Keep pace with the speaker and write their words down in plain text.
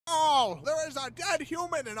Carl, there is a dead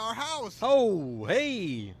human in our house. Oh,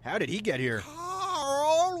 hey, how did he get here?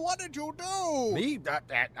 Carl, what did you do? Me?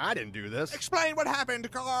 I didn't do this. Explain what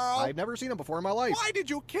happened, Carl. I've never seen him before in my life. Why did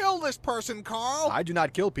you kill this person, Carl? I do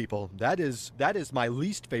not kill people. That is my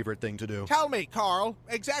least favorite thing to do. Tell me, Carl,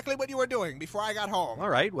 exactly what you were doing before I got home. All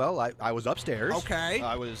right, well, I was upstairs. Okay.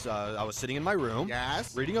 I was sitting in my room.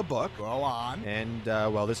 Yes. Reading a book. Go on. And,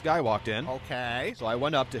 well, this guy walked in. Okay. So I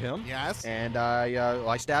went up to him. Yes. And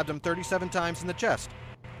I stabbed him 37 times in the chest.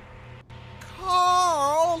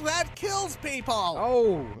 Carl, that kills people.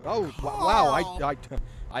 Oh, wow,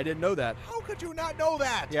 I didn't know that. How could you not know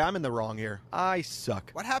that? Yeah, I'm in the wrong here. I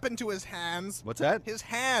suck. What happened to his hands? What's that? His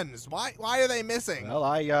hands. Why are they missing? Well,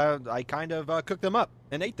 I kind of cooked them up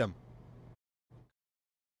and ate them.